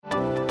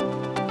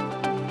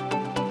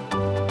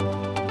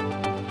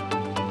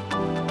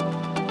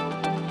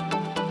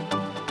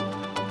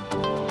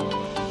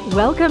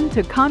Welcome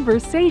to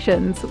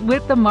Conversations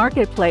with the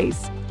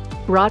Marketplace,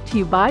 brought to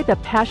you by the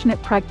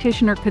passionate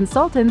practitioner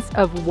consultants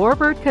of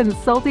Warburg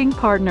Consulting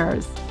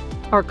Partners.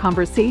 Our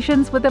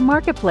conversations with the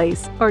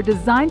marketplace are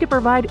designed to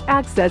provide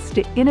access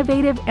to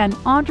innovative and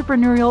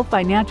entrepreneurial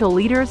financial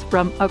leaders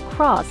from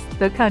across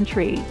the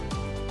country.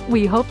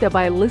 We hope that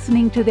by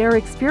listening to their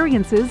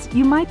experiences,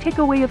 you might take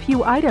away a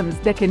few items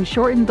that can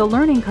shorten the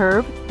learning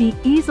curve, be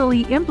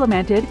easily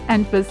implemented,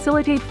 and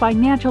facilitate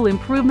financial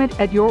improvement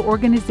at your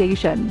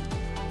organization.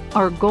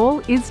 Our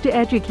goal is to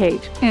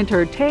educate,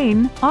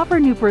 entertain, offer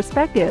new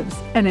perspectives,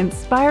 and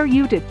inspire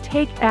you to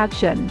take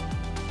action.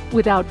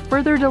 Without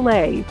further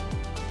delay,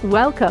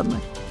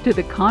 welcome to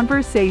the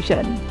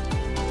conversation.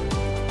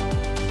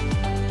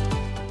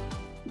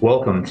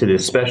 Welcome to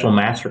this special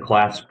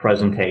masterclass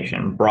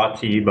presentation brought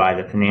to you by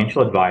the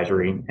Financial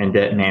Advisory and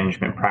Debt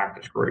Management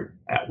Practice Group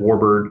at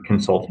Warburg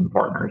Consulting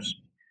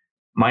Partners.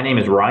 My name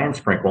is Ryan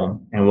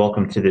Sprinkle, and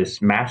welcome to this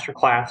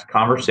masterclass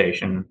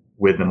conversation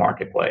with the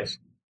marketplace.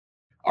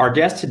 Our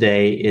guest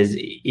today is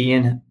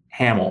Ian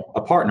Hamill,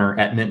 a partner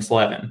at Mintz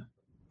Levin.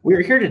 We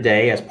are here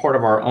today as part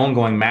of our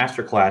ongoing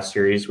masterclass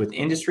series with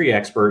industry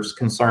experts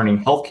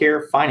concerning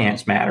healthcare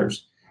finance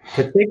matters,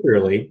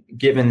 particularly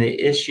given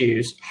the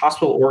issues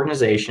hospital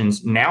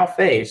organizations now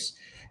face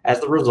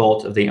as the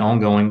result of the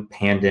ongoing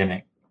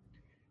pandemic.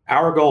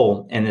 Our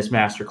goal in this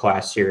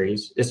masterclass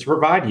series is to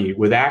provide you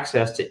with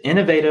access to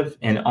innovative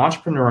and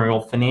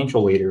entrepreneurial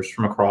financial leaders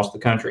from across the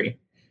country.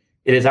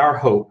 It is our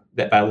hope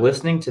that by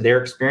listening to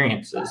their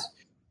experiences,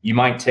 you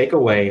might take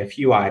away a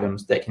few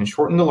items that can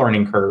shorten the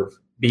learning curve,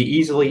 be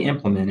easily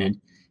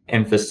implemented,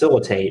 and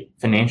facilitate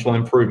financial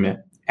improvement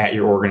at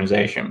your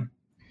organization.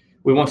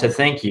 We want to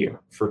thank you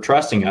for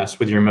trusting us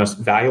with your most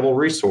valuable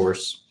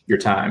resource, your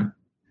time.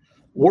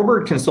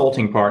 Warburg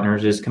Consulting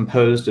Partners is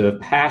composed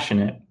of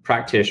passionate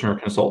practitioner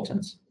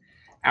consultants.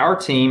 Our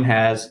team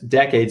has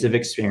decades of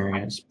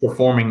experience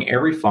performing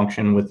every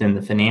function within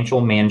the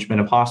financial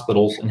management of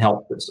hospitals and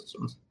health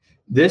systems.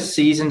 This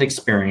seasoned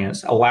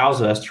experience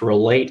allows us to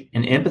relate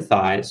and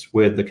empathize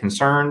with the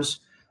concerns,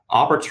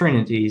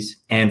 opportunities,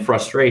 and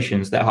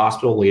frustrations that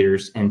hospital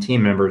leaders and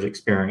team members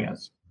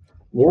experience.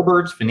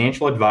 Warburg's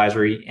Financial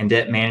Advisory and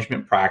Debt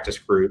Management Practice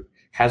Group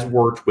has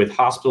worked with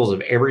hospitals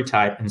of every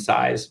type and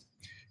size.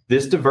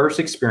 This diverse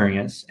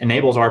experience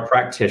enables our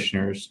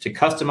practitioners to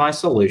customize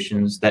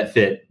solutions that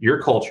fit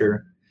your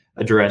culture,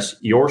 address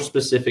your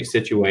specific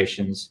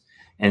situations,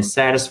 and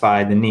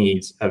satisfy the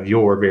needs of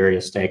your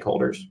various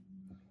stakeholders.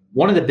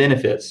 One of the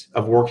benefits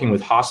of working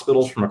with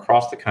hospitals from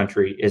across the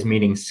country is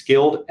meeting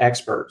skilled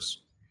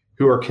experts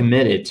who are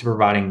committed to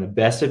providing the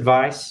best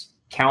advice,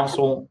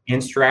 counsel,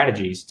 and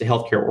strategies to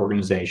healthcare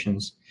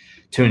organizations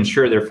to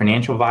ensure their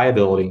financial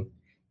viability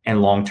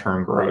and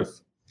long-term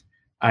growth.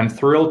 I'm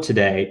thrilled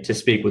today to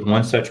speak with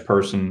one such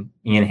person,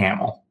 Ian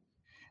Hamill.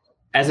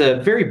 As a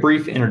very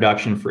brief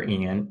introduction for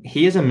Ian,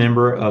 he is a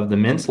member of the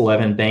Mintz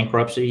Levin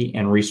bankruptcy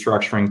and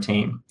restructuring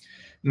team.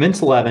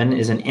 Mintz Levin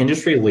is an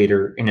industry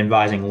leader in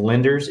advising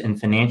lenders in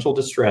financial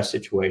distress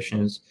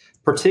situations,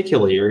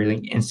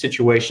 particularly in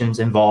situations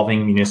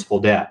involving municipal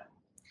debt.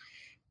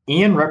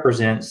 Ian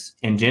represents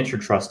indenture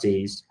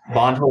trustees,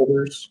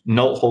 bondholders,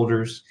 note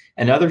holders,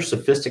 and other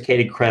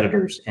sophisticated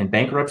creditors in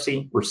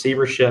bankruptcy,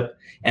 receivership,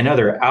 and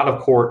other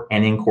out-of-court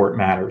and in-court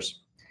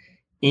matters.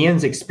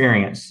 Ian's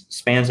experience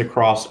spans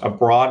across a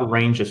broad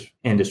range of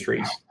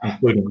industries,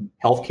 including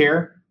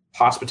healthcare,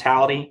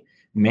 hospitality,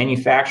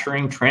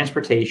 manufacturing,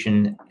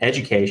 transportation,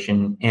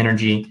 education,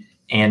 energy,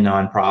 and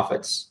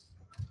nonprofits.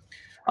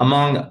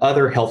 Among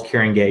other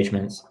healthcare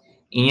engagements,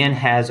 Ian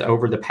has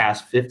over the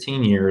past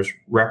 15 years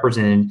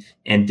represented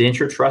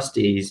indenture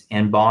trustees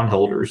and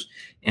bondholders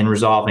in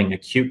resolving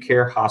acute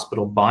care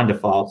hospital bond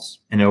defaults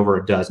in over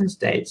a dozen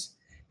states,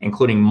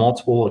 including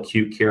multiple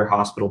acute care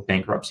hospital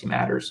bankruptcy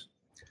matters.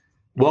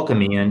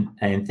 Welcome, Ian,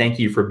 and thank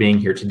you for being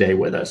here today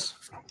with us.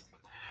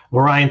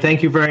 Well, Ryan,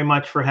 thank you very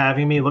much for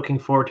having me. Looking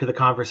forward to the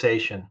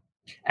conversation.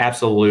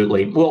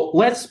 Absolutely. Well,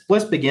 let's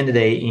begin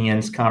today,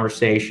 Ian's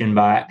conversation,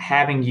 by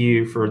having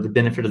you, for the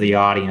benefit of the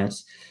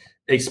audience,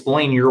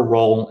 explain your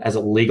role as a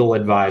legal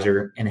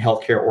advisor in a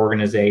healthcare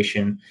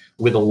organization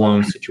with a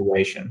loan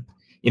situation.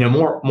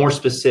 More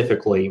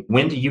specifically,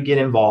 when do you get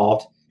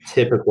involved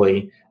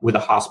typically with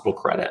a hospital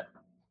credit?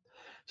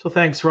 So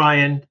thanks,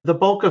 Ryan. The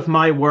bulk of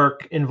my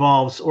work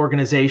involves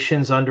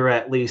organizations under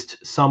at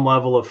least some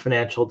level of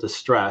financial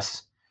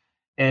distress.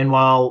 And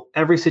while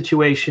every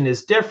situation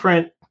is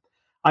different,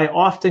 I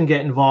often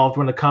get involved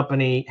when a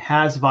company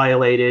has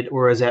violated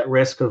or is at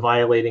risk of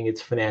violating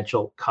its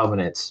financial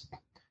covenants.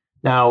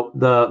 Now,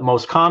 the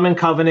most common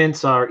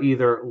covenants are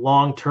either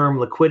long-term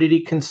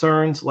liquidity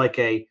concerns like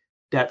a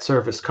debt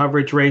service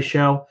coverage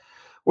ratio,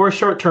 or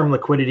short-term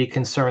liquidity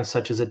concerns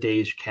such as a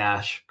days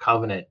cash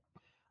covenant.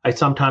 I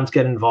sometimes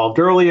get involved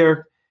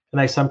earlier, and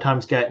I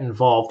sometimes get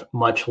involved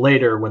much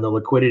later when the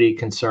liquidity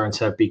concerns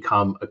have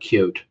become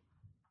acute.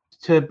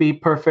 To be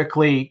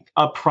perfectly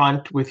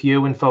upfront with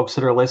you and folks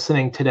that are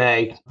listening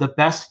today, the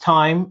best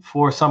time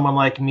for someone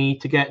like me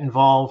to get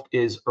involved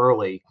is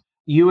early.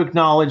 You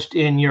acknowledged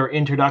in your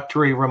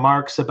introductory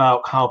remarks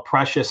about how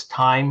precious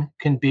time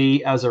can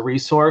be as a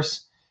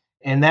resource,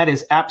 and that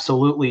is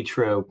absolutely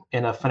true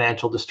in a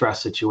financial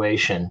distress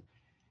situation.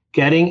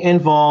 Getting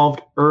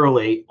involved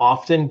early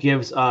often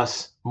gives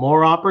us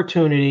more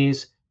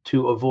opportunities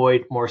to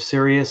avoid more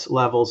serious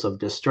levels of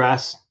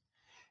distress.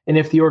 And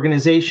if the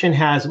organization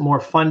has more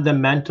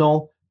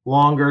fundamental,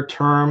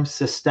 longer-term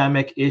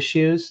systemic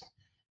issues,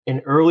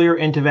 an earlier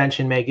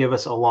intervention may give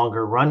us a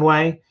longer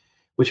runway,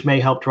 which may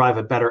help drive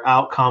a better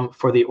outcome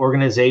for the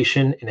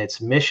organization and its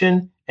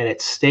mission and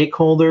its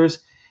stakeholders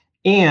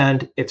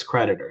and its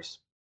creditors.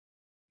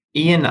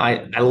 Ian,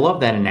 I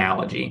love that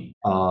analogy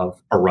of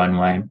a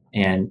runway.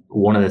 And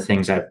one of the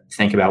things I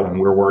think about when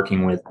we're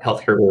working with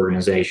healthcare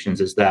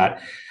organizations is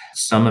that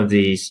some of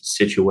these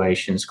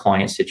situations,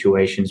 client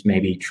situations, may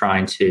be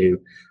trying to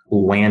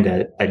land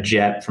a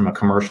jet from a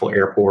commercial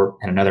airport,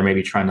 and another may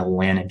be trying to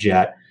land a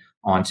jet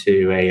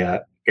onto a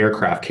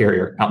aircraft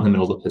carrier out in the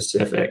middle of the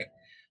Pacific.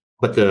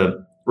 But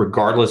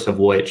regardless of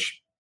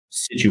which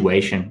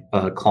situation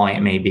a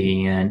client may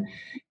be in,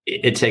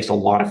 it takes a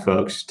lot of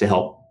folks to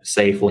help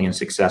safely and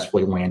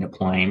successfully land a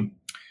plane.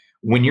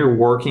 When you're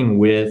working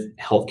with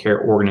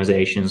healthcare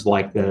organizations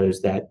like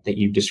those that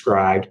you've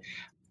described,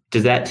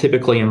 does that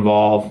typically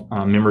involve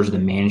members of the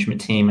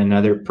management team and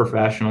other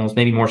professionals?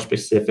 Maybe more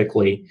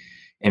specifically,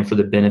 and for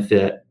the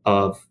benefit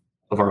of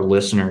our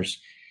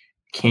listeners,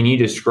 can you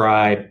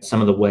describe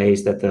some of the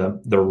ways that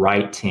the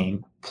right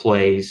team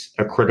plays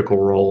a critical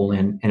role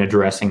in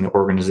addressing the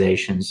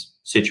organization's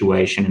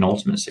situation and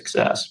ultimate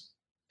success?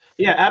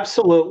 Yeah,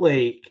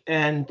 absolutely.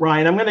 And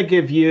Ryan, I'm going to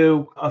give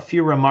you a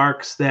few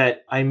remarks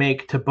that I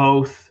make to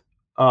both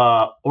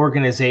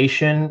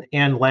organization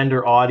and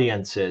lender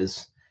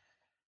audiences.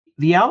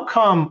 The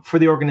outcome for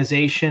the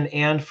organization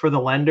and for the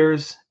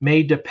lenders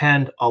may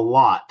depend a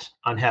lot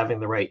on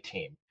having the right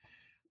team.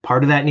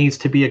 Part of that needs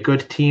to be a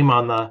good team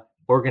on the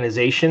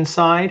organization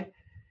side,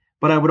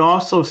 but I would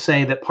also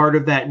say that part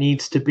of that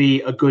needs to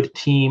be a good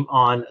team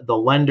on the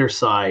lender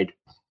side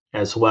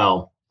as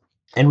well.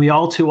 And we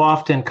all too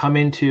often come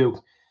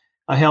into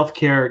a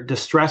healthcare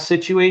distress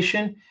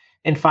situation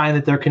and find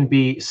that there can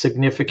be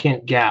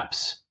significant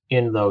gaps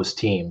in those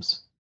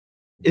teams.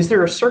 Is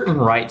there a certain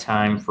right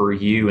time for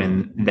you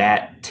and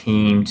that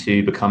team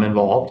to become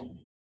involved?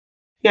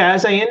 Yeah,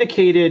 as I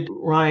indicated,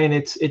 Ryan,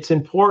 it's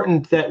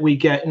important that we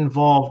get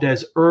involved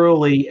as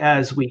early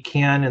as we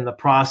can in the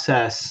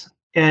process.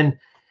 And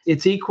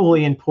it's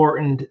equally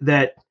important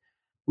that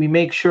we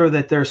make sure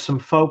that there's some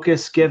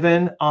focus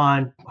given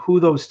on who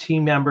those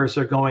team members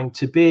are going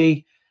to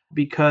be,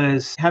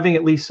 because having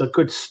at least a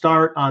good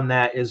start on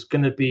that is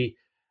going to be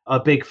a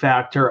big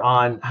factor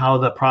on how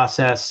the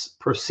process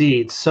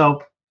proceeds.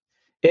 So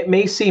it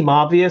may seem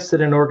obvious that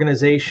an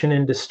organization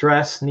in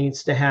distress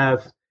needs to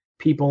have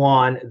people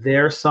on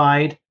their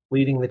side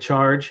leading the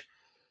charge.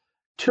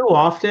 Too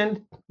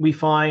often, we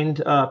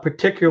find,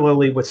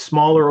 particularly with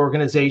smaller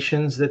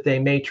organizations, that they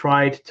may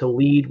try to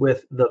lead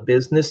with the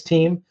business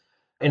team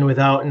and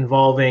without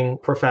involving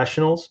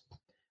professionals.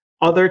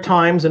 Other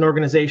times, an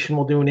organization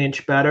will do an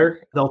inch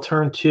better. They'll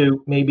turn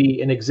to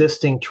maybe an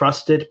existing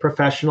trusted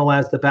professional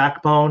as the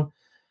backbone.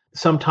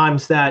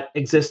 Sometimes that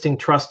existing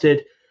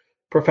trusted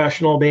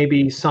professional may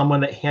be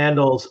someone that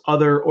handles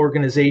other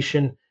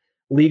organization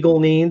legal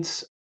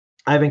needs.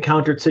 I've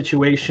encountered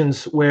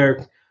situations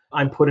where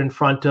I'm put in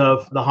front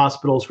of the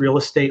hospital's real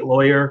estate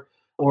lawyer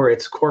or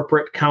its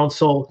corporate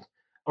counsel,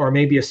 or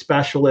maybe a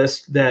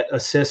specialist that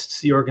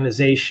assists the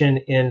organization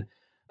in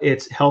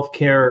its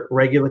healthcare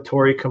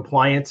regulatory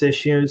compliance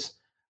issues.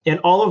 And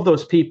all of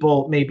those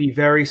people may be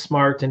very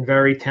smart and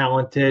very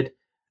talented.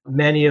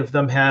 Many of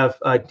them have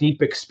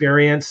deep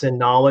experience and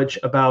knowledge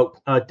about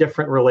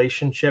different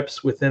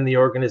relationships within the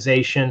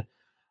organization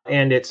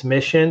and its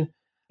mission.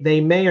 They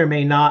may or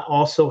may not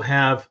also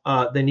have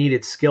the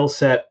needed skill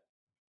set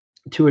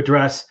to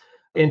address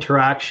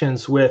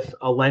interactions with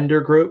a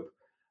lender group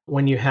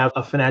when you have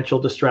a financial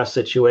distress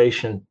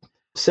situation.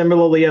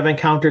 Similarly, I've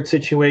encountered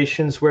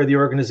situations where the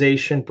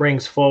organization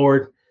brings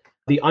forward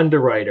the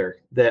underwriter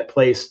that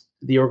placed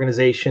the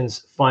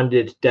organization's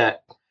funded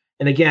debt.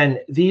 And again,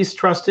 these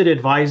trusted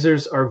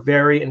advisors are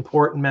very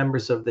important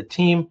members of the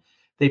team.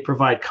 They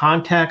provide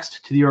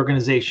context to the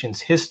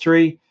organization's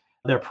history,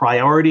 their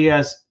priorities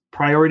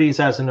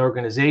as an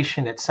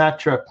organization,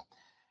 etc.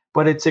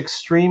 But it's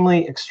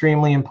extremely,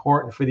 extremely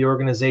important for the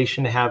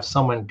organization to have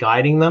someone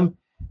guiding them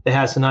that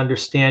has an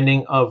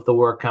understanding of the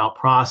workout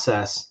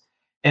process.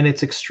 And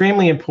it's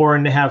extremely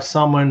important to have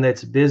someone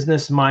that's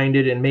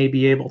business-minded and may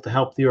be able to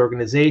help the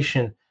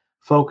organization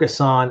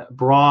focus on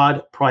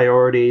broad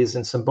priorities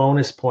and some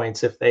bonus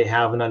points if they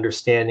have an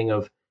understanding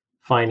of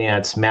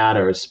finance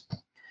matters.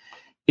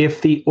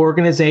 If the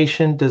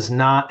organization does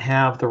not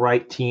have the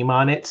right team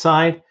on its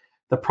side,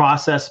 the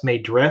process may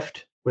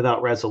drift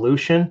without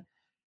resolution.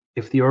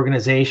 If the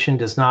organization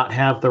does not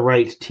have the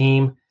right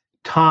team,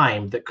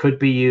 time that could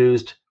be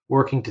used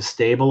working to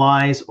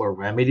stabilize or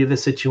remedy the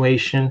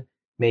situation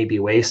may be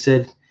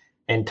wasted,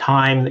 and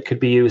time that could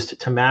be used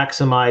to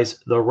maximize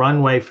the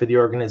runway for the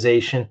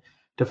organization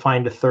to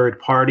find a third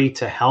party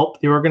to help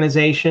the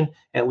organization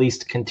at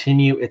least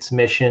continue its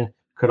mission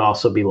could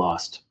also be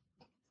lost.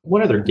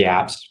 What other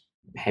gaps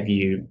have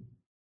you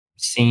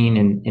seen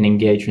in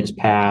engagements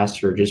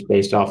past, or just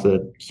based off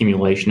the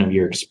accumulation of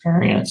your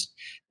experience,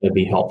 that'd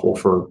be helpful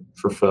for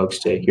folks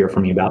to hear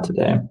from you about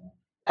today?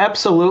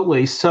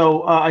 Absolutely.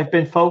 So I've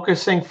been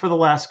focusing for the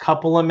last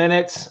couple of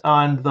minutes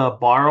on the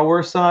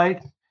borrower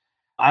side.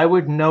 I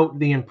would note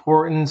the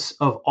importance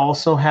of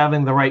also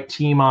having the right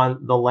team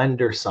on the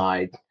lender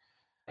side.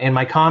 And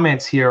my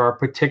comments here are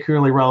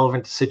particularly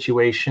relevant to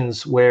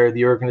situations where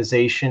the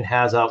organization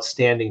has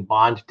outstanding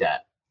bond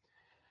debt.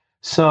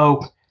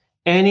 So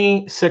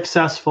any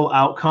successful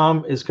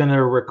outcome is going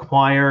to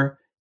require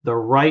the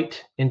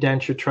right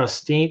indentured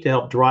trustee to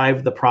help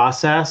drive the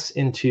process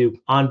and to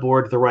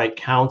onboard the right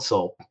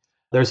counsel.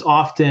 There's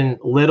often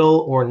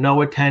little or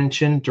no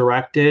attention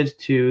directed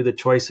to the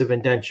choice of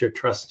indentured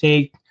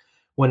trustee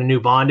when a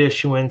new bond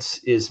issuance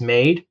is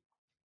made.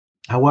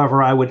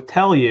 However, I would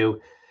tell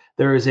you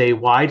there is a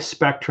wide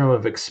spectrum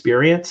of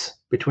experience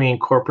between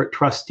corporate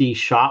trustee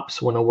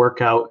shops when a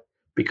workout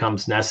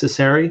becomes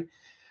necessary.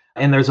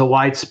 And there's a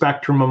wide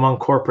spectrum among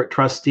corporate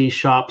trustee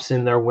shops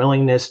in their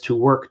willingness to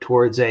work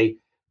towards a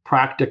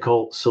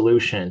practical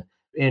solution.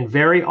 And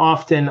very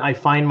often I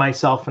find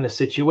myself in a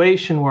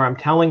situation where I'm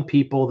telling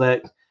people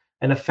that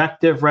an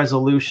effective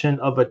resolution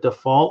of a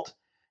default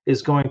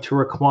is going to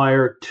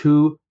require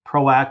two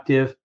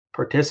proactive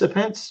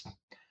participants.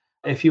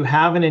 If you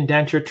have an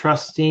indentured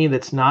trustee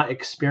that's not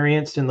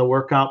experienced in the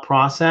workout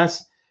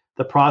process,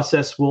 the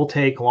process will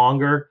take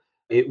longer,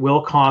 it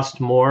will cost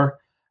more,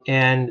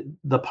 and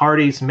the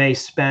parties may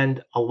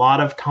spend a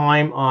lot of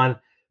time on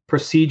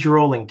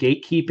procedural and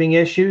gatekeeping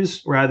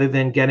issues rather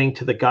than getting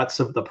to the guts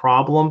of the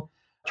problem,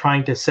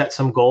 trying to set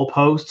some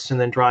goalposts and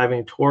then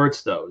driving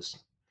towards those.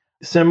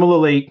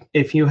 Similarly,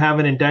 if you have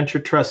an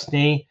indentured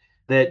trustee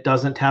that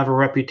doesn't have a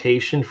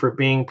reputation for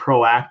being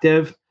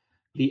proactive,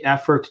 the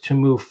effort to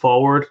move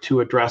forward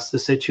to address the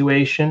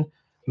situation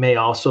may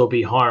also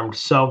be harmed.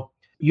 So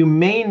you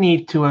may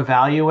need to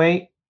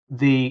evaluate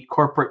the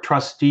corporate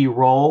trustee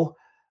role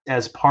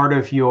as part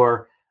of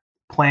your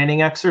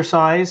planning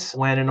exercise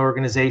when an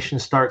organization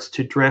starts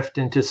to drift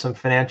into some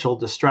financial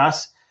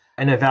distress,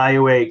 and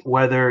evaluate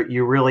whether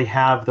you really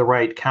have the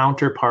right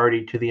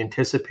counterparty to the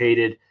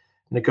anticipated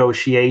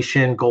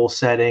negotiation, goal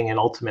setting, and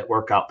ultimate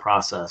workout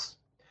process.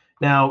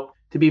 Now,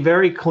 to be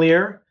very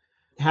clear,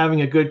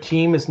 having a good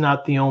team is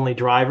not the only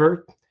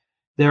driver.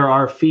 There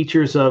are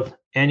features of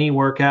any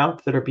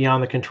workout that are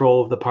beyond the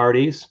control of the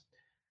parties.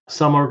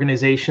 Some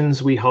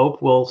organizations, we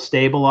hope, will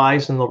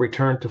stabilize and they'll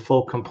return to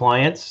full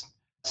compliance.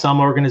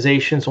 Some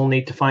organizations will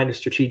need to find a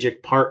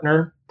strategic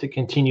partner to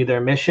continue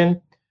their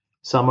mission.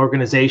 Some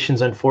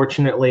organizations,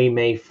 unfortunately,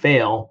 may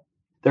fail.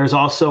 There's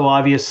also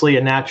obviously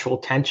a natural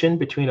tension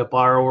between a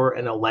borrower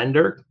and a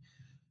lender.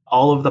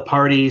 All of the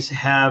parties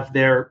have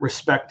their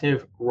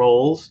respective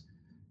roles.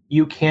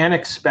 You can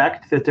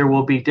expect that there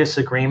will be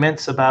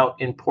disagreements about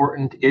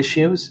important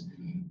issues,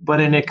 but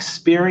an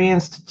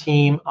experienced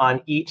team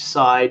on each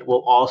side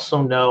will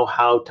also know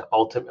how to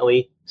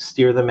ultimately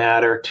steer the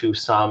matter to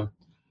some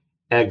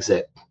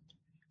exit.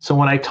 So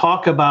when I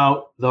talk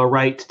about the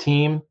right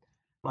team,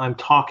 I'm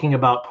talking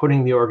about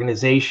putting the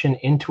organization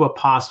into a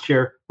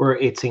posture where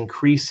it's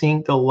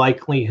increasing the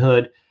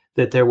likelihood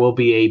that there will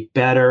be a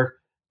better,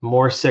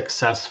 more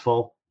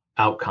successful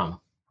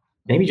outcome.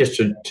 Maybe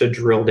just to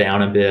drill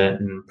down a bit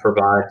and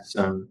provide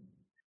some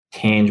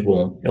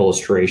tangible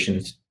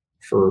illustrations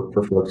for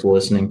folks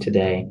listening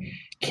today,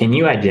 can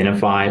you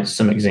identify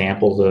some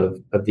examples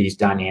of these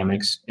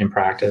dynamics in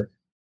practice?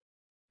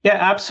 Yeah,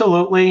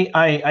 absolutely.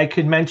 I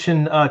could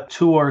mention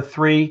 2 or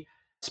 3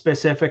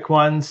 specific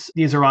ones.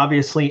 These are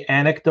obviously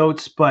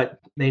anecdotes, but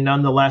they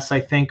nonetheless,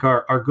 I think,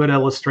 are good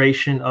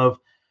illustration of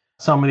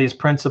some of these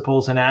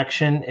principles in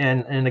action.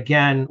 And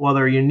again, while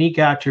there are unique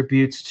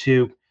attributes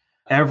to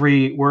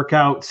every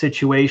workout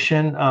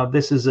situation,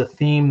 this is a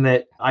theme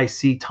that I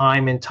see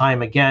time and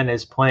time again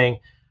as playing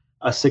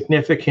a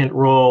significant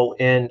role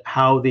in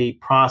how the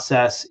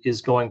process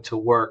is going to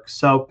work.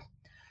 So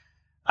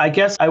I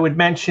guess I would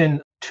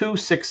mention 2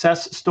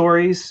 success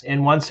stories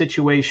in one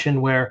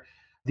situation where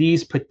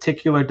these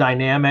particular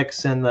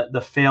dynamics and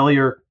the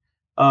failure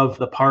of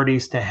the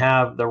parties to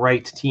have the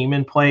right team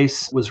in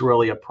place was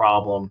really a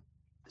problem.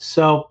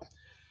 So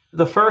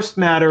the first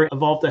matter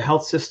involved a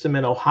health system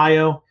in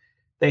Ohio.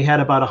 They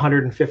had about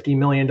 $150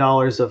 million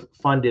of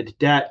funded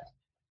debt.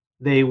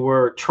 They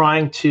were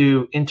trying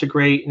to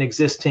integrate an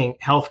existing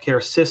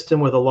healthcare system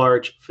with a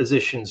large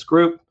physicians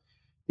group.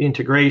 The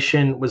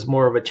integration was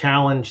more of a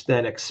challenge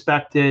than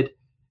expected.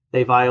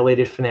 They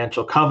violated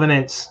financial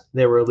covenants.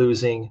 They were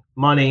losing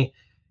money.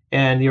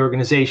 And the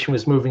organization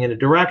was moving in a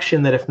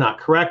direction that, if not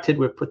corrected,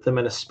 would put them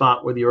in a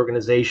spot where the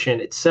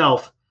organization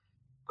itself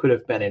could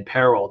have been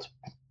imperiled.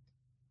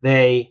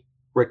 They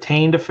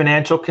retained a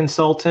financial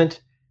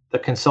consultant. The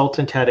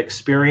consultant had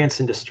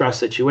experience in distress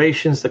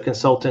situations. The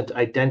consultant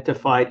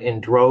identified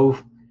and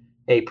drove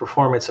a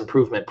performance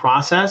improvement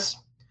process,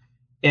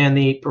 and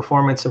the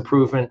performance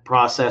improvement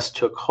process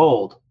took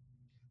hold.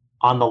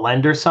 On the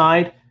lender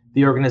side,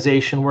 the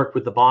organization worked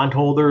with the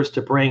bondholders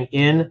to bring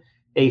in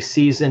a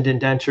seasoned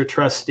indenture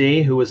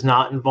trustee who was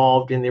not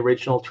involved in the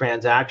original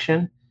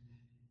transaction.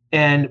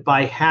 And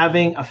by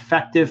having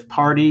effective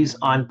parties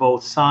on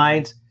both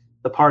sides,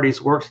 the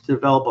parties worked to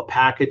develop a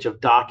package of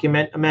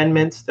document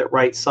amendments that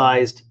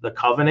right-sized the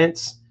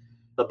covenants.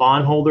 The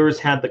bondholders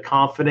had the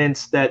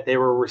confidence that they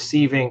were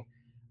receiving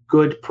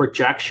good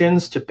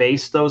projections to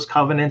base those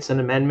covenants and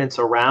amendments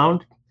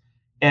around.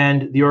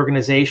 And the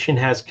organization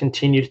has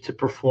continued to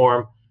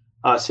perform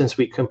since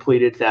we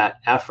completed that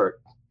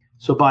effort.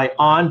 So by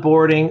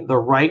onboarding the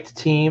right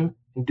team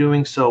and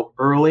doing so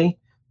early,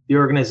 the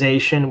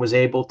organization was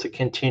able to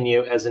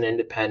continue as an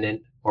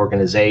independent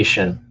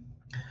organization.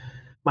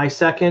 My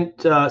second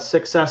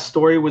success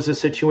story was a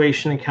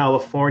situation in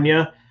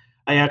California.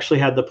 I actually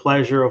had the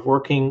pleasure of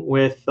working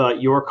with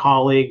your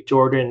colleague,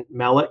 Jordan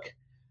Melick.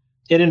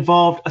 It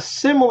involved a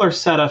similar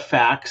set of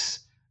facts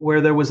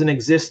where there was an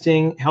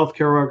existing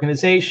healthcare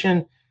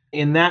organization.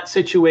 In that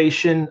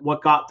situation,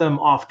 what got them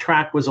off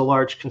track was a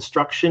large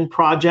construction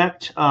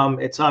project.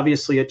 It's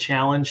obviously a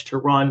challenge to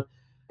run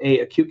an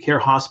acute care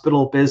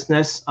hospital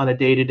business on a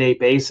day-to-day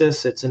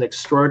basis. It's an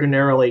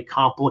extraordinarily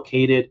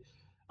complicated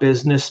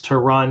business to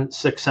run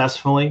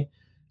successfully.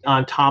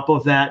 On top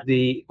of that,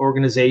 the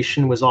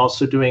organization was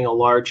also doing a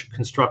large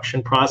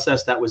construction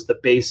process that was the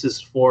basis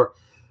for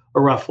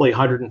a roughly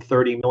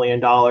 $130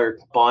 million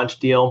bond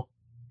deal.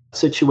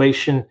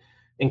 Situation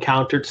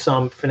encountered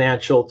some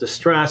financial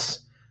distress.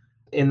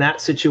 In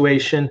that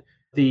situation,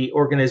 the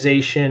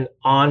organization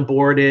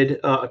onboarded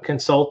a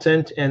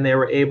consultant, and they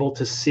were able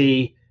to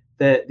see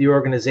that the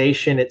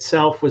organization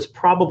itself was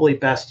probably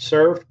best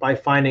served by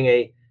finding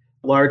a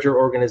larger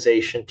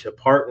organization to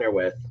partner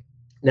with.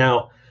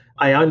 Now,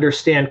 I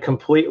understand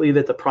completely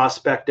that the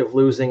prospect of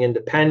losing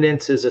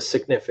independence is a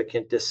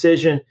significant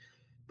decision,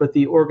 but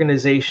the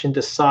organization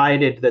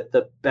decided that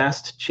the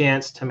best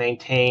chance to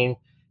maintain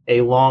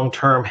a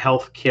long-term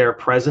healthcare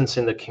presence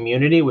in the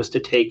community was to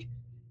take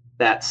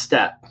that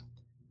step.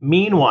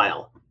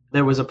 Meanwhile,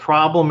 there was a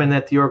problem in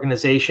that the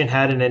organization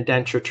had an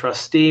indenture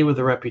trustee with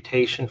a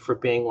reputation for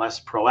being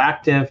less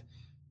proactive.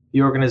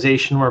 The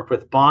organization worked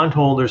with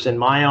bondholders in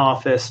my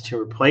office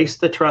to replace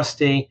the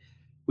trustee.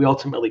 We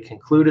ultimately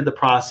concluded the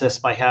process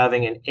by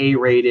having an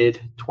A-rated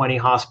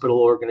 20-hospital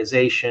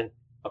organization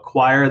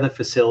acquire the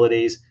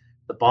facilities.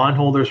 The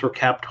bondholders were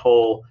kept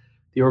whole.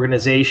 The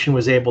organization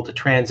was able to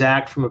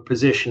transact from a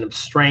position of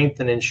strength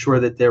and ensure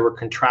that there were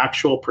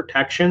contractual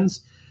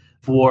protections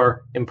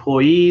for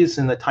employees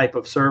and the type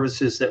of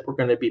services that were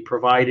going to be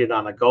provided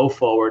on a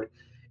go-forward.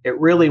 It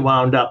really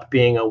wound up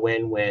being a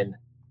win-win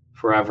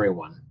for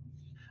everyone.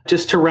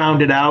 Just to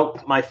round it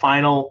out, my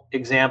final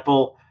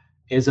example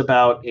is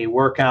about a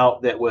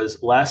workout that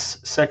was less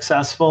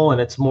successful,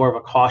 and it's more of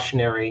a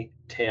cautionary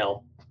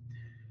tale.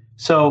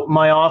 So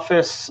my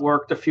office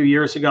worked a few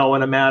years ago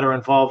on a matter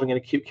involving an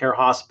acute care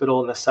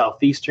hospital in the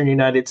southeastern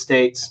United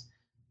States.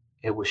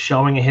 It was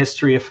showing a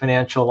history of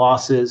financial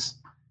losses,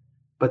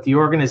 but the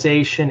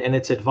organization and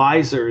its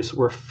advisors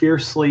were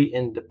fiercely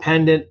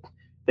independent.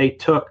 They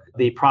took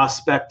the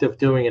prospect of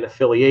doing an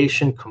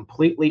affiliation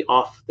completely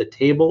off the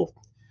table.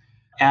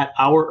 At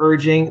our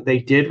urging, they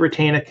did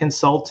retain a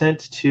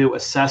consultant to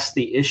assess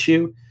the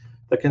issue.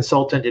 The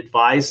consultant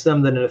advised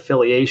them that an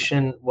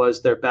affiliation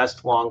was their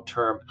best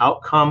long-term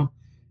outcome.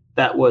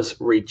 That was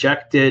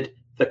rejected.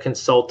 The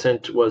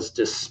consultant was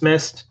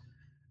dismissed.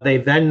 They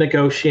then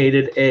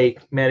negotiated a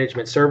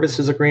management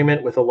services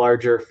agreement with a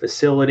larger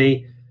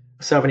facility,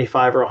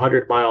 75 or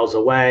 100 miles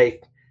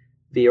away.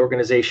 The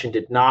organization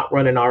did not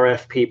run an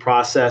RFP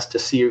process to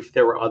see if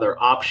there were other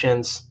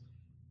options.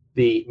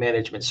 The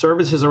management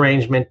services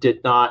arrangement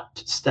did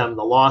not stem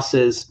the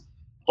losses.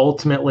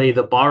 Ultimately,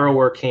 the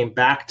borrower came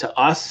back to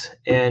us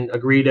and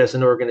agreed as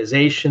an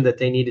organization that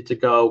they needed to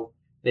go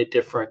in a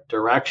different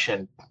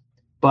direction.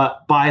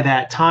 But by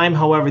that time,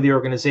 however, the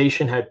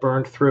organization had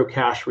burned through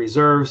cash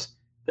reserves.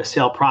 The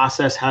sale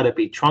process had to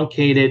be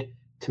truncated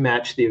to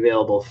match the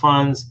available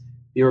funds.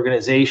 The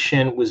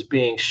organization was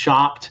being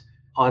shopped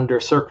under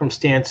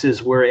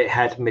circumstances where it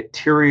had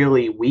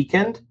materially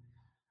weakened.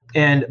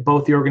 And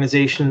both the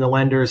organization and the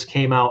lenders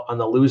came out on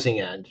the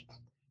losing end.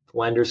 The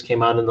lenders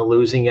came out on the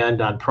losing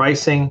end on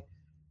pricing.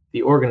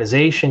 The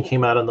organization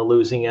came out on the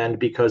losing end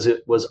because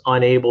it was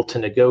unable to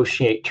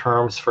negotiate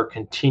terms for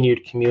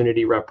continued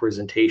community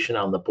representation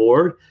on the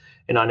board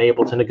and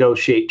unable to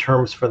negotiate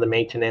terms for the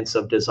maintenance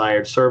of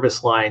desired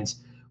service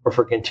lines or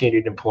for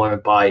continued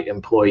employment by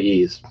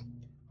employees.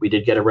 We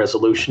did get a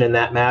resolution in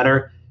that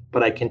matter,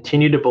 but I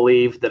continue to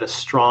believe that a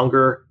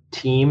stronger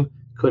team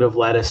could have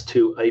led us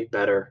to a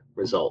better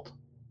result.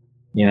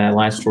 Yeah, that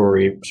last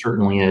story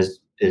certainly is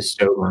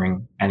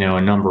sobering. I know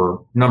a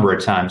number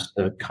of times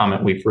the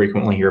comment we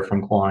frequently hear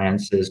from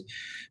clients is,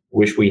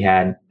 wish we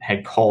had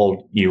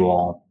called you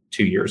all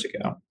 2 years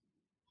ago.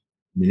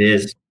 It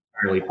is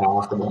entirely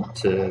possible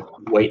to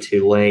wait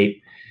too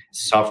late,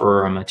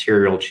 suffer a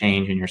material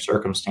change in your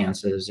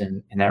circumstances,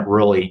 and that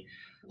really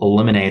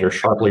eliminate or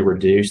sharply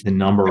reduce the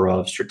number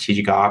of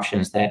strategic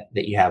options that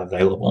you have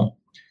available.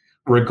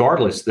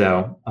 Regardless,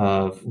 though,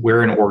 of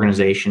where an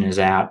organization is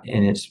at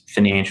in its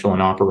financial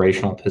and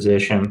operational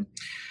position,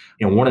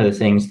 one of the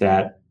things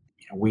that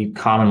we've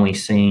commonly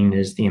seen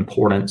is the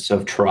importance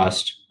of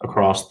trust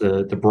across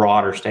the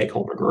broader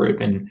stakeholder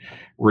group, and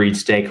read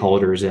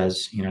stakeholders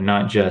as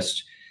not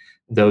just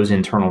those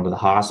internal to the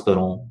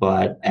hospital,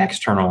 but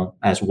external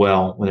as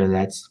well, whether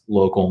that's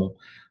local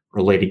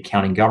related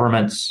county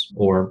governments,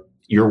 or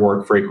your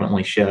work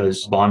frequently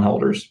shows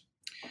bondholders.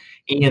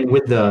 And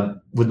with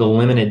the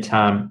limited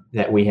time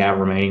that we have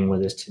remaining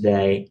with us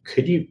today,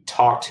 could you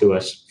talk to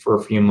us for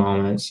a few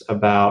moments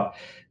about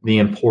the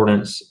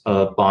importance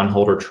of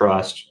bondholder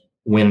trust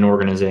when an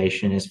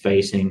organization is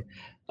facing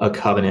a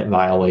covenant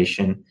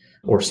violation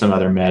or some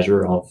other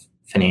measure of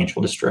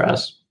financial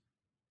distress?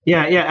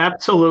 Yeah,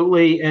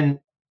 absolutely. And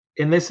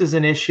this is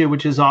an issue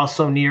which is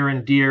also near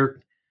and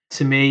dear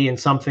to me, and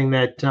something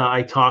that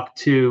I talk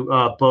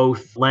to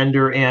both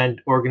lender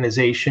and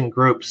organization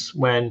groups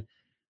when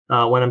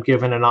I'm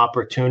given an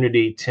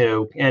opportunity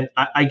to. And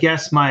I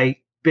guess my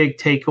big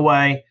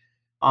takeaway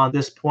on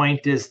this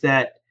point is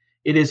that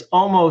it is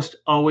almost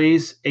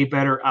always a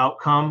better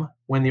outcome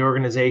when the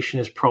organization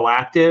is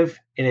proactive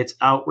in its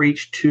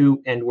outreach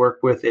to and work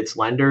with its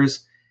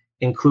lenders,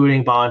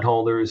 including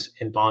bondholders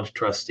and bond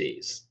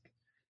trustees.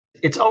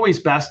 It's always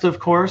best, of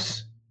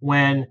course,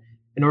 when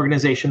an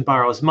organization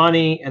borrows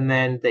money and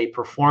then they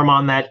perform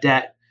on that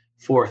debt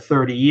for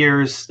 30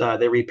 years.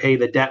 They repay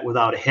the debt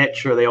without a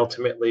hitch, or they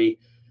ultimately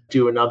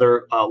do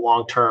another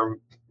long-term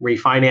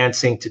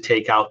refinancing to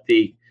take out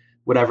the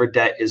whatever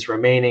debt is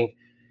remaining.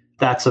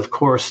 That's, of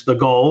course, the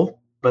goal,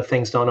 but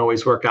things don't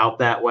always work out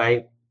that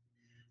way.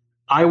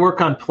 I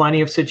work on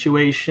plenty of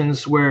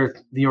situations where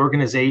the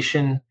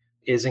organization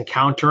is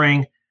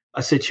encountering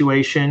a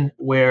situation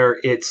where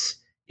it's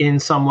in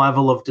some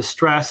level of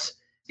distress.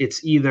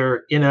 It's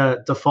either in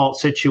a default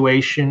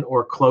situation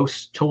or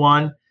close to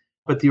one,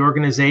 but the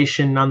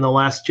organization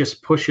nonetheless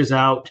just pushes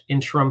out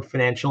interim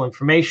financial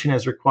information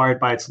as required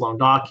by its loan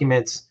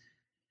documents.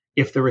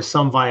 If there is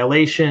some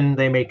violation,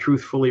 they may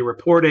truthfully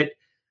report it,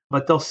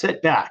 but they'll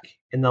sit back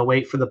and they'll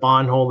wait for the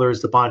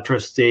bondholders, the bond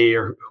trustee,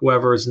 or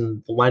whoever is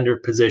in the lender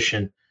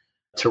position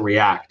to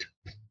react.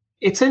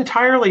 It's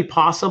entirely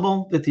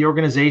possible that the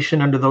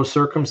organization under those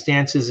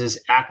circumstances is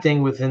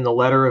acting within the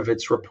letter of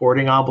its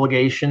reporting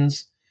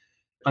obligations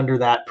under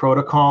that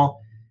protocol.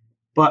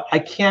 But I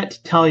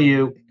can't tell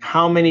you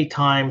how many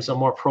times a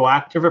more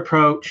proactive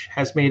approach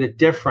has made a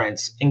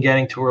difference in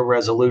getting to a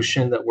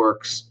resolution that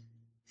works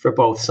for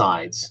both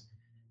sides.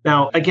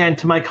 Now, again,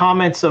 to my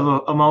comments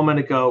of a moment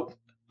ago,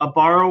 a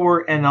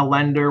borrower and a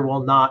lender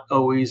will not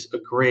always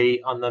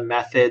agree on the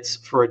methods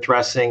for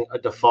addressing a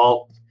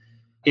default.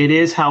 It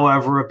is,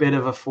 however, a bit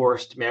of a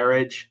forced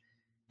marriage,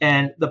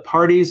 and the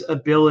parties'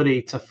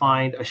 ability to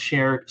find a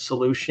shared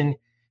solution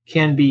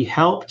can be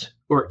helped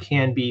or it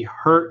can be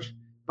hurt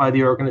by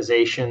the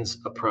organization's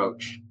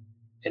approach.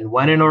 And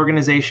when an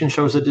organization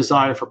shows a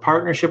desire for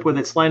partnership with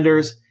its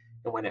lenders,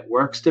 and when it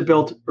works to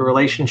build a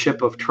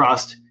relationship of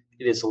trust,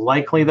 it is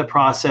likely the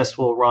process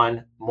will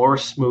run more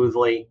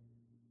smoothly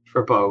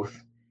for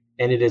both.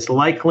 And it is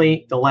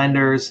likely the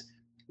lenders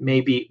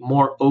may be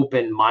more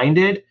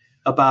open-minded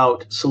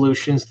about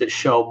solutions that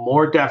show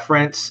more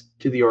deference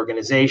to the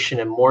organization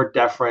and more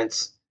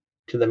deference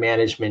to the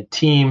management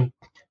team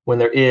when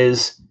there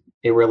is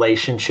a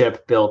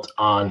relationship built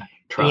on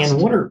trust.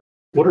 And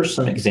what are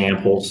some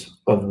examples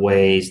of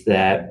ways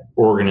that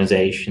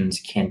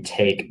organizations can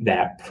take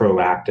that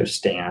proactive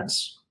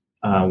stance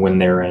when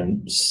they're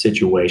in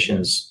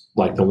situations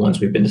like the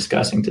ones we've been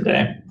discussing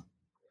today?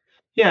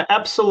 Yeah,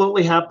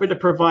 absolutely happy to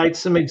provide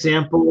some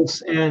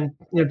examples. And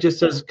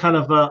just as kind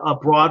of a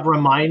broad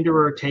reminder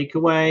or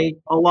takeaway,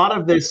 a lot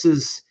of this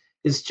is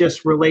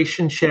just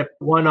relationship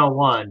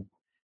 101.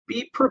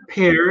 Be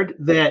prepared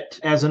that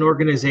as an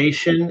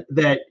organization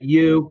that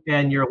you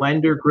and your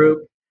lender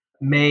group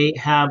may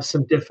have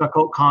some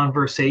difficult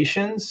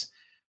conversations,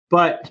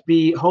 but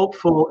be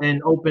hopeful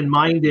and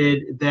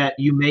open-minded that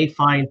you may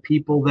find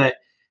people that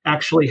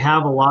actually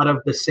have a lot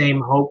of the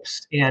same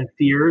hopes and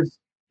fears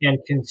and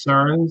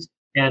concerns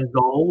and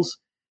goals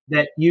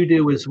that you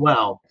do as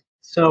well.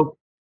 So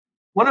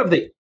one of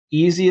the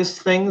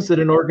easiest things that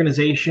an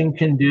organization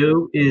can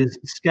do is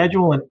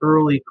schedule an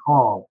early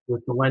call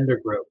with the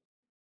lender group.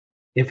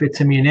 If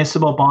it's a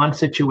municipal bond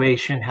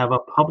situation, have a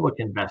public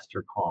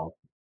investor call.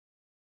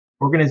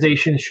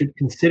 Organizations should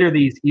consider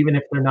these even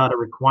if they're not a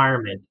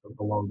requirement of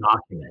the loan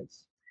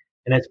documents.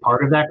 And as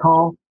part of that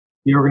call,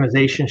 the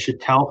organization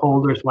should tell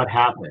holders what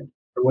happened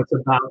or what's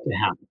about to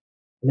happen.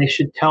 And they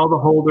should tell the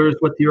holders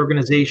what the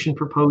organization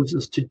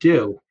proposes to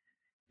do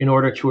in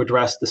order to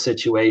address the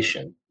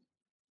situation.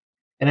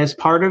 And as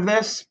part of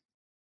this,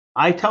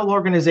 I tell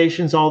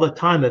organizations all the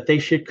time that they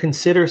should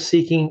consider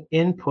seeking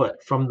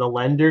input from the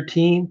lender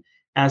team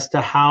as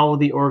to how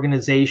the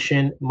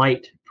organization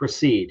might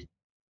proceed.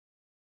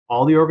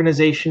 All the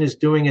organization is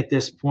doing at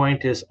this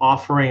point is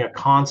offering a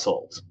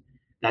consult.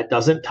 That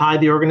doesn't tie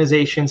the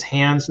organization's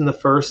hands in the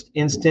first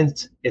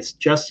instance. It's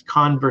just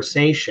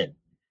conversation.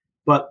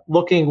 But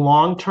looking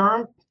long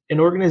term, an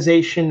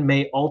organization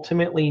may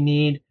ultimately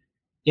need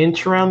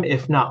interim,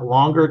 if not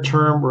longer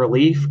term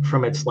relief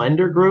from its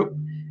lender group,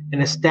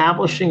 and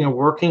establishing a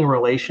working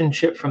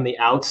relationship from the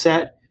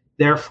outset,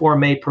 therefore,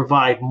 may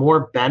provide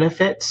more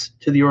benefits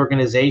to the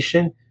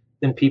organization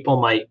than people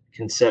might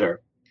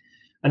consider.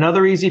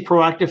 Another easy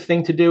proactive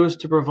thing to do is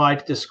to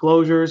provide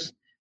disclosures.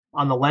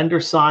 On the lender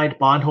side,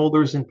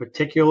 bondholders in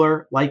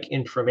particular like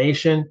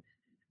information.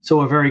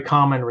 So a very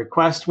common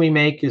request we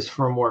make is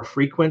for more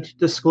frequent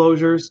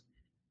disclosures.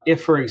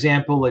 If, for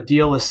example, a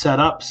deal is set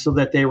up so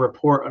that they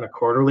report on a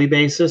quarterly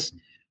basis,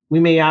 we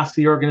may ask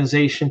the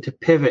organization to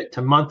pivot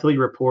to monthly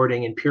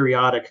reporting and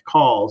periodic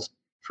calls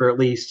for at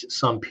least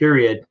some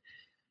period.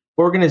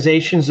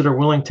 Organizations that are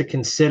willing to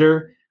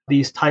consider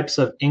these types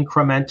of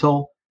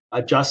incremental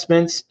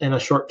adjustments in a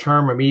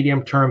short-term or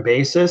medium-term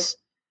basis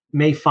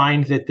may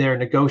find that their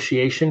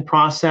negotiation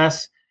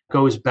process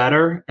goes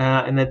better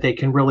and that they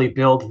can really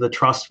build the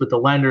trust with the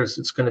lenders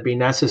that's going to be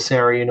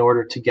necessary in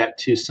order to get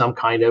to some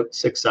kind of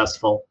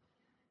successful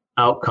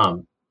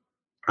outcome.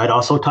 I'd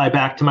also tie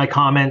back to my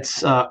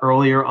comments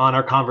earlier on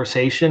our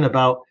conversation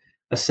about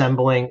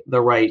assembling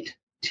the right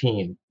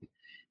team.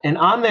 And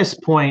on this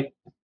point,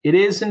 it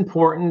is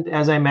important,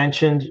 as I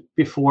mentioned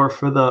before,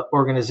 for the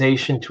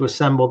organization to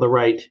assemble the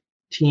right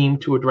team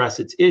to address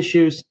its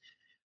issues.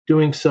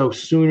 Doing so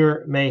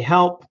sooner may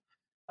help,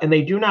 and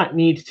they do not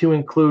need to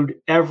include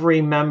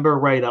every member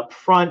right up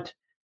front,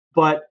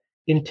 but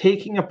in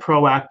taking a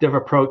proactive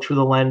approach with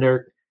a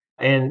lender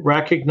and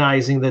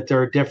recognizing that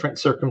there are different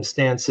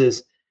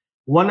circumstances,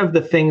 one of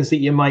the things that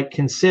you might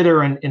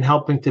consider in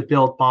helping to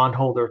build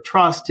bondholder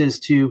trust is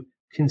to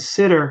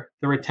consider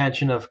the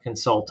retention of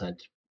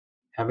consultant.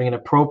 Having an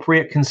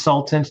appropriate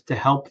consultant to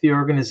help the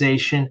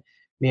organization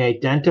may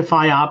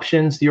identify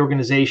options the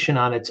organization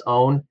on its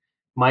own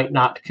might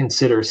not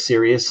consider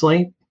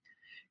seriously.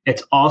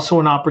 It's also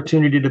an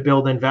opportunity to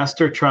build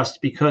investor trust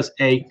because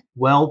a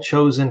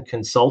well-chosen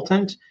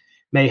consultant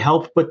may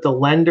help put the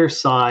lender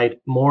side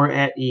more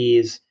at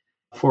ease.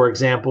 For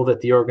example,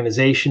 that the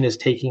organization is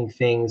taking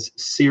things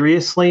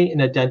seriously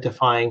and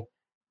identifying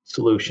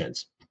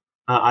solutions.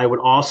 I would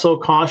also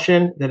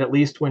caution that at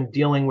least when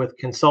dealing with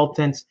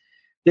consultants,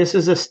 this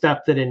is a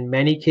step that in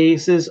many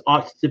cases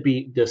ought to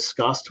be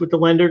discussed with the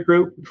lender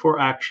group before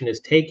action is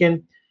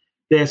taken.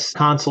 This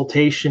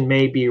consultation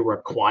may be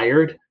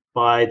required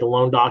by the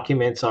loan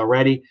documents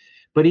already,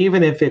 but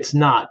even if it's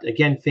not,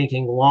 again,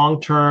 thinking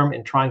long-term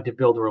and trying to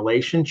build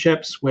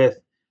relationships with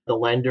the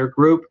lender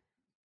group,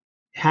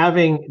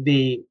 having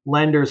the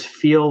lenders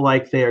feel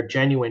like they are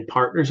genuine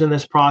partners in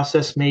this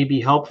process may be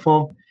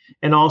helpful.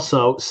 And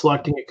also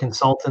selecting a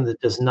consultant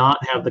that does not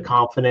have the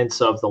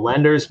confidence of the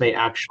lenders may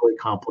actually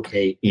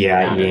complicate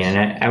matters.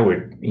 And I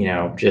would,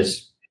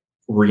 just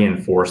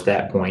reinforce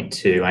that point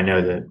too. I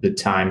know that the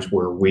times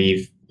where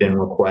we've been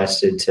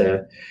requested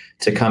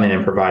to come in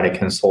and provide a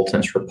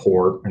consultant's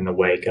report in the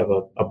wake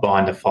of a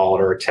bond default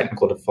or a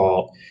technical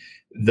default,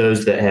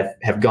 those that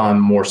have gone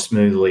more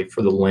smoothly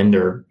for the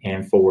lender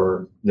and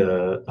for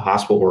the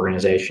hospital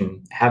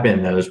organization have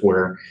been those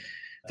where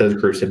those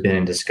groups have been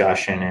in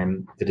discussion,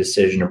 and the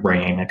decision of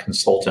bringing a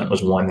consultant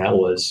was one that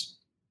was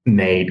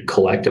made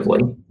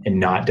collectively and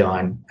not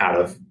done out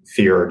of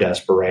fear or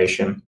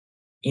desperation.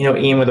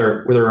 Ian, with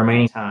our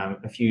remaining time,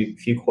 a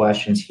few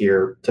questions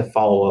here to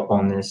follow up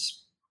on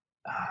this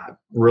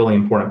really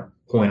important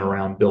point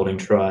around building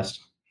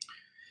trust.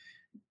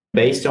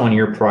 Based on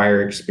your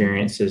prior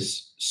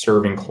experiences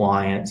serving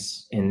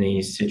clients in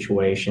these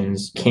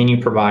situations, can you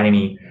provide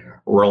any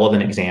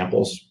relevant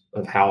examples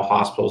of how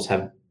hospitals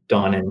have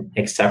done an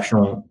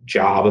exceptional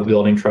job of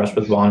building trust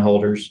with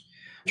bondholders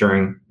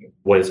during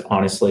what is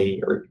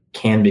honestly or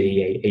can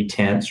be a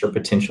tense or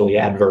potentially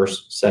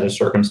adverse set of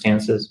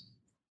circumstances?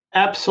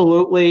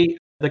 Absolutely.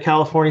 The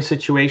California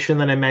situation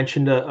that I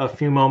mentioned a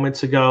few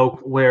moments ago,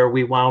 where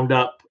we wound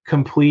up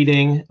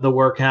completing the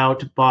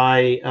workout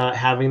by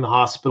having the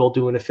hospital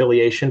do an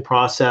affiliation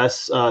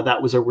process.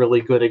 That was a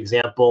really good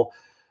example.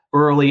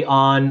 Early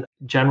on,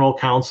 general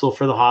counsel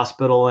for the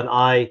hospital and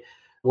I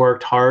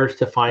worked hard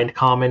to find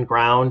common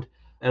ground.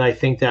 And I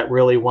think that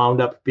really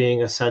wound up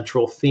being a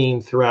central theme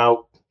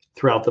throughout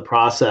the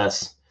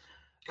process.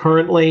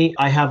 Currently,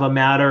 I have a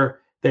matter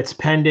that's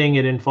pending.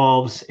 It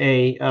involves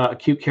a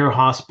acute care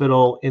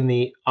hospital in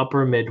the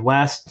upper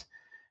Midwest.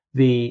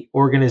 The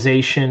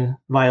organization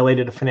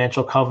violated a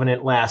financial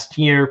covenant last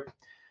year.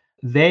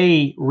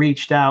 They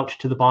reached out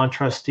to the bond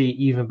trustee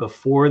even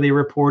before they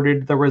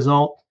reported the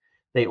result.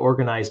 They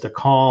organized a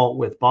call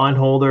with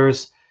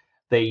bondholders.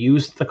 They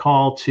used the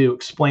call to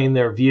explain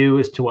their view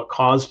as to what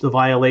caused the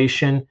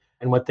violation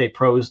and what they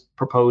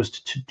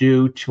proposed to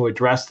do to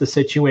address the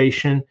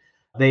situation.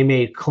 They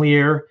made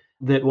clear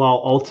that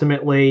while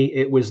ultimately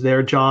it was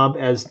their job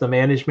as the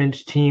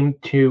management team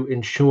to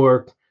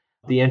ensure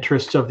the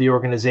interests of the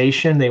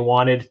organization, they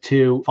wanted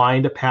to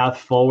find a path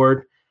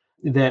forward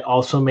that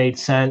also made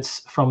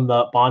sense from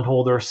the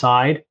bondholder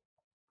side,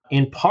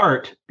 in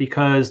part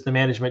because the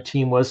management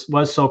team was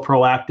so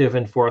proactive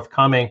and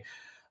forthcoming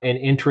and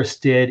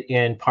interested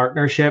in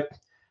partnership.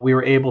 We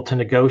were able to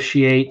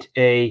negotiate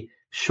a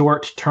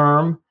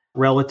short-term,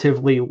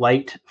 relatively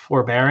light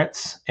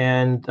forbearance.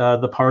 And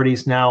the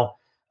parties now,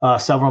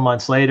 several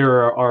months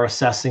later, are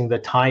assessing the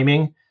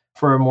timing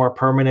for a more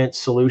permanent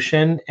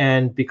solution.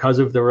 And because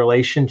of the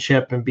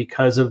relationship and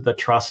because of the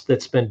trust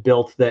that's been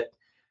built, that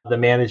the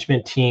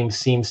management team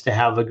seems to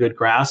have a good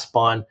grasp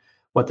on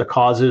what the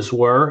causes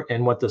were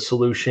and what the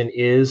solution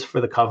is for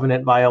the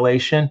covenant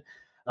violation,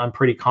 I'm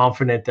pretty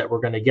confident that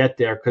we're going to get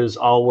there, because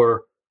all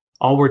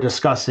we're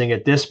discussing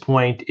at this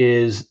point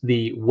is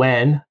the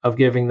when of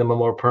giving them a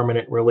more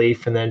permanent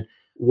relief, and then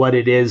what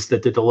it is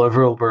that the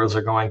deliverables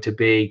are going to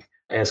be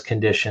as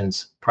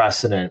conditions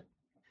precedent.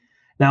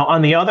 Now,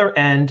 on the other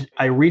end,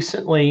 I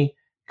recently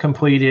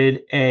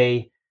completed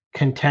a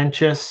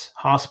contentious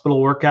hospital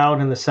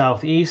workout in the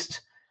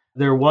Southeast.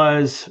 There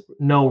was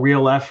no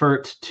real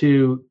effort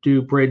to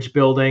do bridge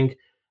building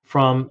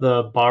from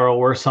the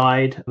borrower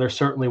side. There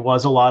certainly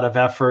was a lot of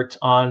effort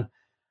on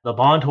the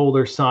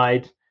bondholder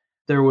side.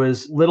 There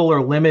was little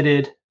or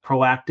limited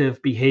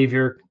proactive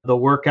behavior. The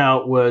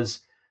workout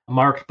was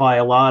marked by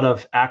a lot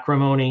of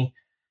acrimony,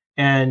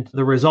 and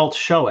the results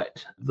show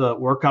it. The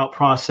workout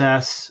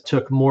process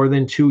took more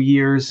than 2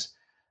 years.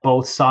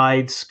 Both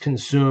sides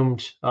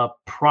consumed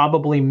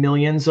probably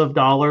millions of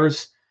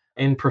dollars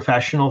in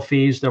professional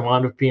fees. There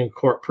wound up being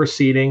court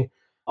proceeding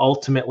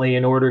ultimately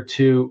in order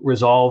to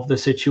resolve the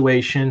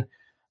situation.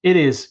 It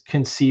is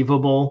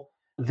conceivable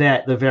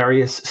that the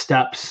various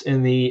steps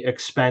in the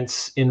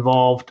expense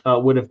involved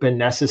would have been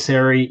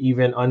necessary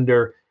even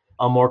under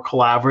a more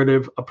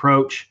collaborative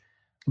approach,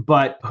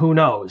 but who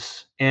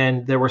knows?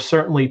 And there were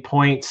certainly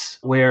points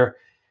where,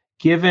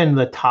 given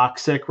the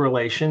toxic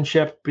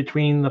relationship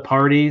between the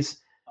parties,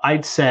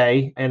 I'd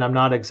say, and I'm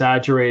not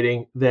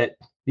exaggerating, that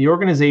the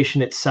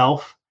organization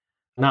itself,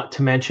 not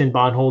to mention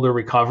bondholder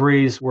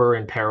recoveries, were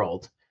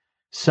imperiled.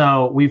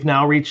 So we've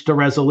now reached a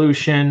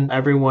resolution.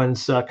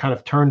 Everyone's kind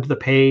of turned the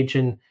page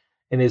and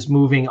is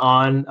moving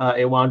on.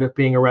 It wound up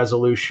being a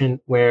resolution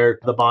where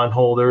the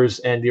bondholders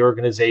and the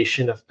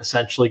organization have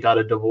essentially got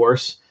a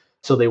divorce.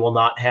 So they will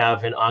not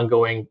have an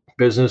ongoing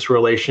business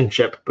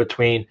relationship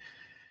between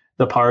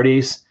the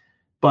parties.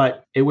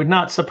 But it would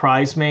not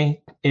surprise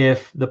me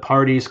if the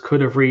parties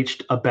could have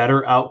reached a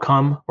better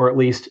outcome, or at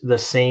least the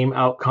same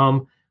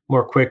outcome,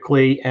 more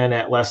quickly and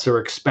at lesser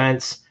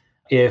expense,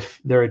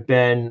 if there had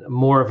been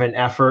more of an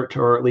effort,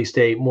 or at least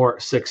a more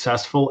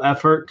successful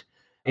effort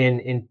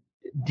in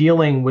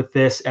dealing with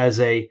this as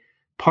a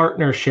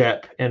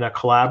partnership and a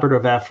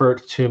collaborative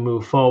effort to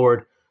move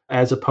forward,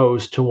 as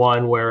opposed to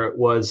one where it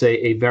was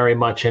a very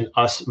much an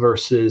us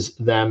versus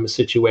them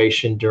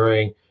situation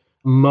during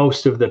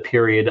most of the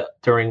period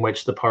during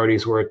which the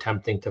parties were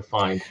attempting to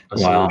find a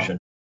solution.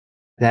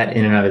 That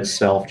in and of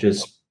itself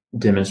just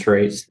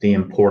demonstrates the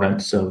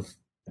importance of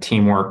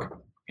teamwork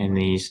in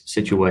these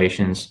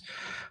situations,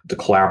 the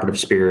collaborative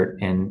spirit,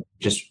 and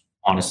just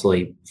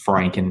honestly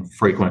frank and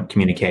frequent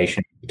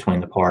communication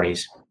between the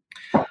parties.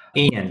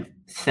 Ian,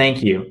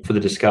 thank you for the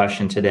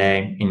discussion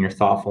today and your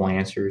thoughtful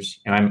answers.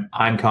 And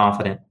I'm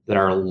confident that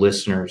our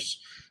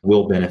listeners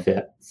will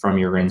benefit from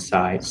your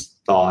insights,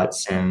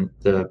 thoughts, and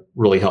the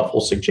really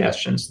helpful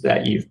suggestions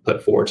that you've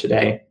put forward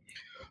today.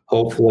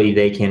 Hopefully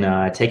they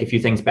can take a few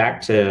things back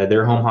to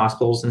their home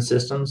hospitals and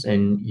systems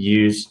and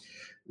use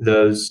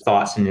those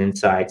thoughts and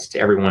insights to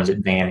everyone's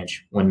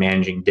advantage when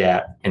managing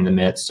debt in the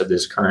midst of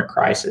this current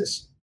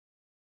crisis.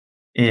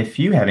 If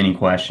you have any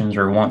questions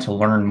or want to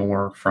learn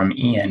more from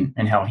Ian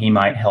and how he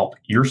might help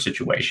your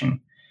situation,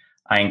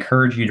 I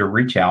encourage you to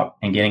reach out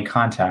and get in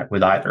contact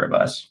with either of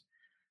us.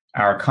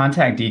 Our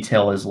contact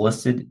detail is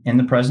listed in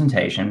the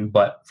presentation,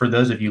 but for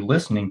those of you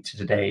listening to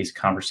today's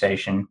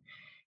conversation,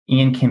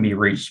 Ian can be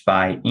reached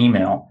by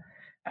email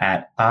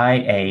at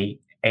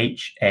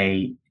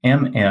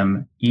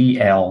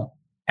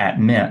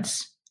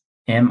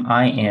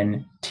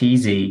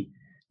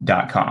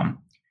iahammel@mintz.com.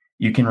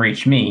 You can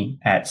reach me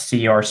at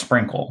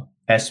crsprinkle,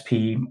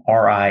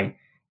 SPRINKLE,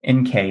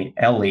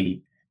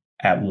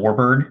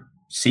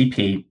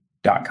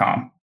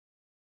 @warbirdcp.com.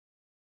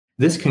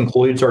 This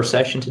concludes our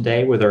session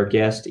today with our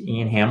guest,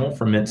 Ian Hammel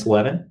from Mintz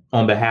 11.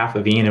 On behalf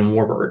of Ian and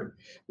Warbird,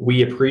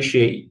 we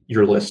appreciate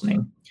your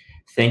listening.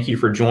 Thank you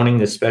for joining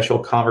this special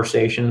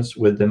Conversations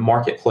with the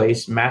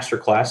Marketplace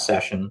Masterclass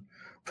session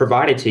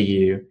provided to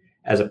you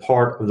as a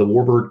part of the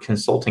Warbird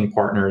Consulting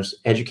Partners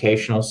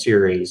educational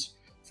series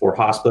for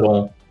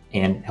hospital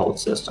and health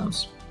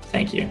systems.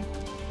 Thank you.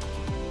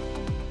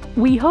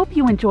 We hope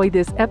you enjoyed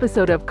this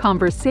episode of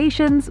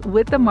Conversations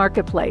with the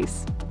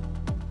Marketplace.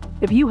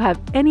 If you have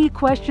any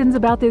questions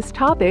about this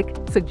topic,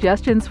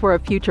 suggestions for a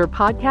future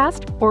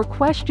podcast, or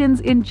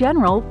questions in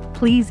general,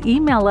 please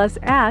email us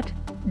at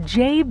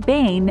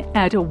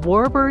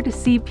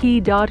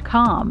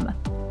jbehn@warbirdcp.com.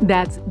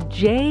 That's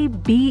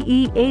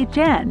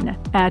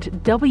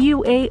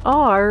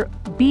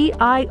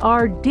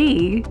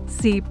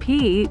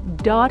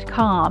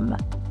jbehn@warbirdcp.com.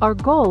 Our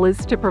goal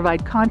is to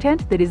provide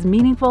content that is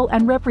meaningful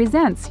and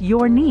represents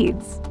your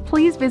needs.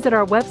 Please visit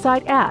our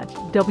website at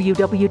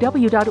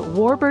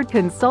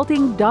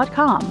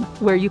www.warbirdconsulting.com,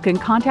 where you can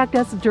contact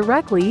us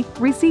directly,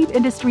 receive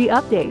industry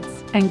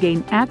updates, and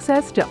gain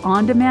access to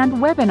on-demand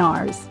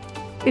webinars.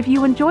 If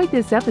you enjoyed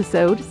this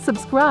episode,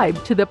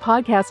 subscribe to the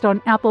podcast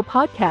on Apple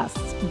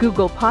Podcasts,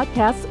 Google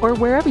Podcasts, or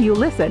wherever you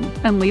listen,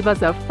 and leave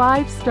us a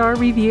 5-star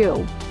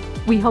review.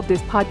 We hope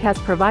this podcast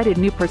provided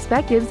new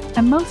perspectives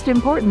and, most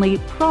importantly,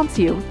 prompts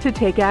you to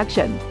take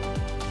action.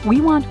 We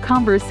want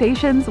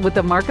Conversations with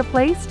the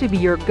Marketplace to be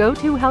your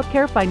go-to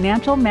healthcare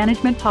financial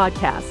management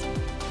podcast.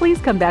 Please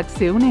come back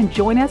soon and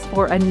join us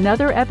for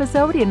another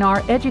episode in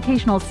our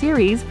educational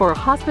series for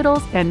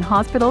hospitals and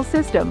hospital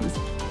systems.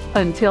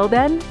 Until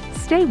then,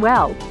 stay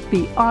well,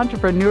 be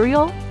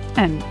entrepreneurial,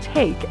 and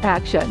take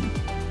action.